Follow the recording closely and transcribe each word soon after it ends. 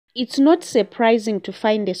It's not surprising to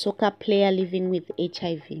find a soccer player living with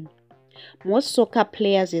HIV. Most soccer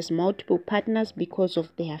players have multiple partners because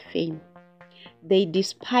of their fame. They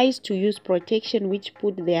despise to use protection, which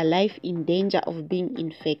put their life in danger of being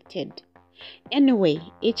infected. Anyway,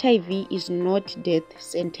 HIV is not death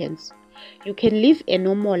sentence. You can live a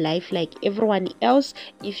normal life like everyone else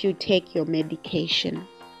if you take your medication.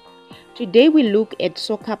 Today we look at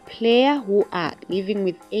soccer players who are living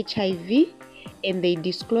with HIV and they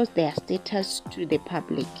disclose their status to the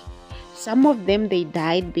public. Some of them they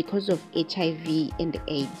died because of HIV and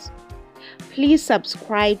AIDS. Please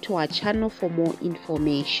subscribe to our channel for more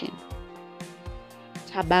information.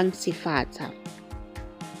 Thabang Sifata.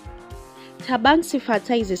 Thabang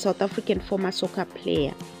Sifata is a South African former soccer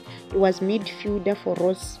player. He was midfielder for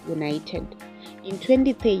Ross United. In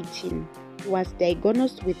 2013, he was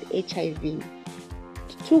diagnosed with HIV.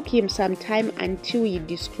 It took him some time until he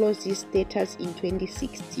disclosed his status in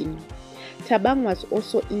 2016. Thabang was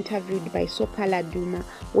also interviewed by Soccer Laduma,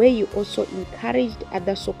 where he also encouraged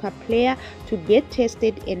other soccer players to get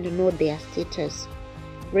tested and know their status.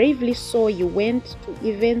 Bravely so, he went to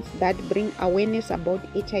events that bring awareness about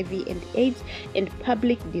HIV and AIDS, and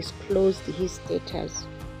public disclosed his status.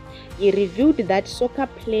 He revealed that soccer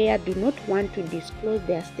players do not want to disclose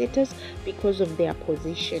their status because of their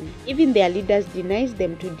position. Even their leaders deny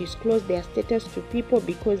them to disclose their status to people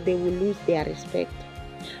because they will lose their respect.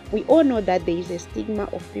 We all know that there is a stigma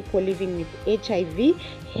of people living with HIV,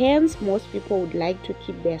 hence most people would like to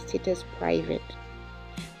keep their status private.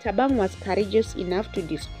 Thabang was courageous enough to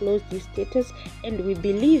disclose this status, and we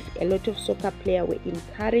believe a lot of soccer players were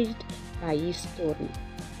encouraged by his story.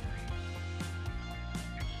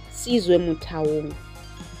 Sizwe Mutaung.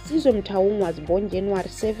 Sizwe Mutaung was born January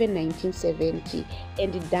 7, 1970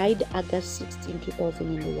 and died August 16,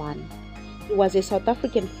 2001. He was a South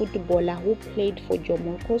African footballer who played for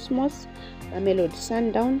Jomo Cosmos, Mamelodi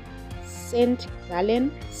Sundowns, St.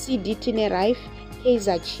 Gallen, CD Tenerife,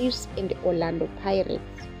 Kaizer Chiefs and Orlando Pirates,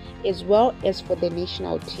 as well as for the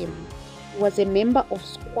national team. He was a member of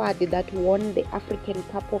squad that won the African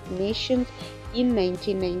Cup of Nations in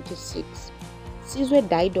 1996. Sizwe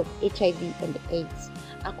died of HIV and AIDS.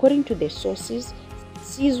 According to the sources,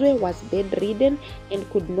 Sizwe was bedridden and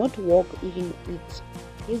could not walk, even eat.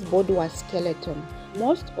 His body was skeleton.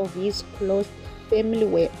 Most of his close family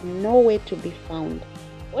were nowhere to be found.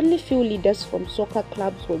 Only few leaders from soccer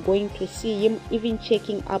clubs were going to see him, even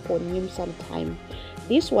checking up on him sometime.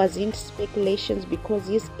 This wasn't speculations because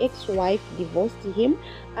his ex-wife divorced him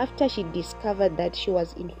after she discovered that she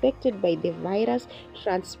was infected by the virus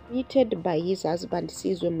transmitted by his husband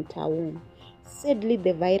Sizwe Mutaung. Sadly,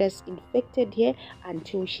 the virus infected her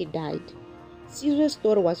until she died. Sizwe's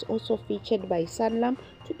story was also featured by Sanlam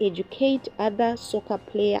to educate other soccer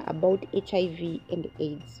players about HIV and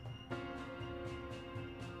AIDS.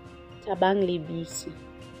 Thabang Libisi.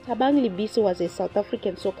 Thabang Libisi was a South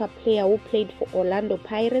African soccer player who played for Orlando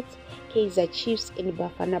Pirates, Kaizer Chiefs and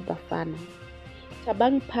Bafana Bafana.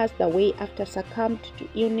 Thabang passed away after succumbed to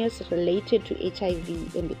illness related to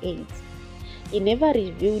HIV and AIDS. He never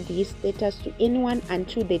revealed his status to anyone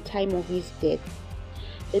until the time of his death.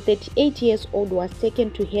 The 38-year-old was taken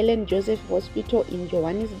to Helen Joseph Hospital in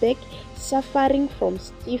Johannesburg, suffering from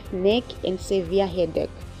stiff neck and severe headache.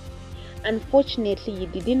 Unfortunately, he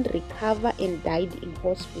didn't recover and died in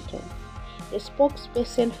hospital. The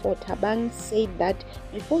spokesperson for Thabang said that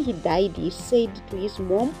before he died, he said to his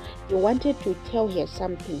mom he wanted to tell her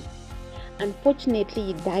something. Unfortunately,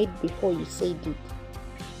 he died before he said it.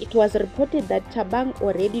 It was reported that Thabang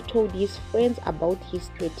already told his friends about his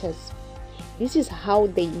status. This is how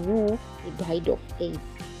they knew he died of AIDS.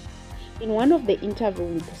 In one of the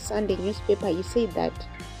interviews with the Sunday newspaper, he said that,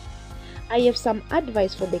 "I have some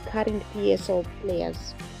advice for the current PSL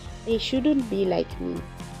players. They shouldn't be like me.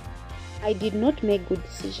 I did not make good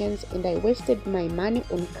decisions and I wasted my money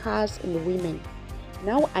on cars and women.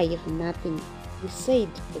 Now I have nothing," he said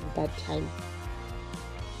at that time.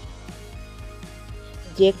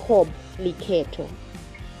 Jacob Liketo.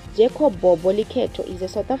 Jacob Bobo Liketo is a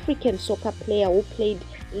South African soccer player who played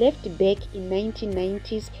left back in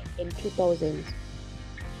 1990s and 2000s.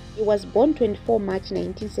 He was born 24 March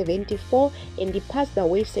 1974 and he passed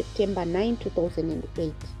away September 9,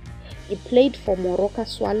 2008. He played for Moroka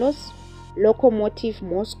Swallows, Lokomotiv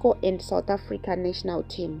Moscow and South Africa national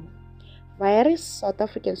team. Various South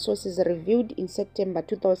African sources revealed in September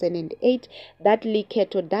 2008 that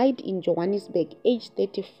Liketo died in Johannesburg, aged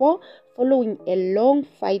 34, following a long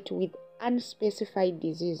fight with unspecified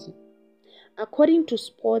disease. According to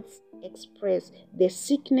Sports Express, the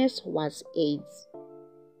sickness was AIDS.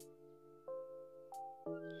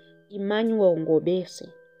 Emmanuel Ngobese.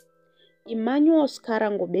 Emmanuel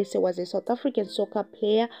Skarangobese was a South African soccer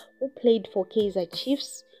player who played for Kaizer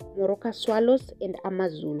Chiefs, Moroka Swallows and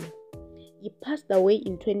Amazulu. He passed away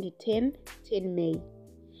in 2010, 10 May.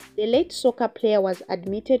 The late soccer player was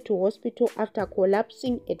admitted to hospital after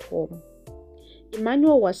collapsing at home.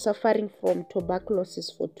 Emmanuel was suffering from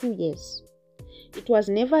tuberculosis for 2 years. It was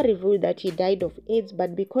never revealed that he died of AIDS,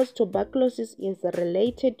 but because tuberculosis is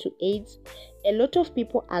related to AIDS, a lot of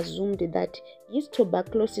people assumed that his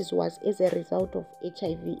tuberculosis was as a result of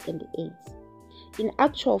HIV and AIDS. In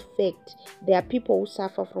actual fact, there are people who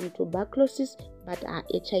suffer from tuberculosis but are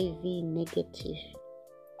HIV negative.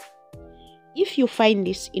 If you find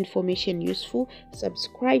this information useful,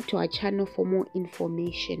 subscribe to our channel for more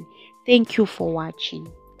information. Thank you for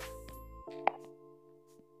watching.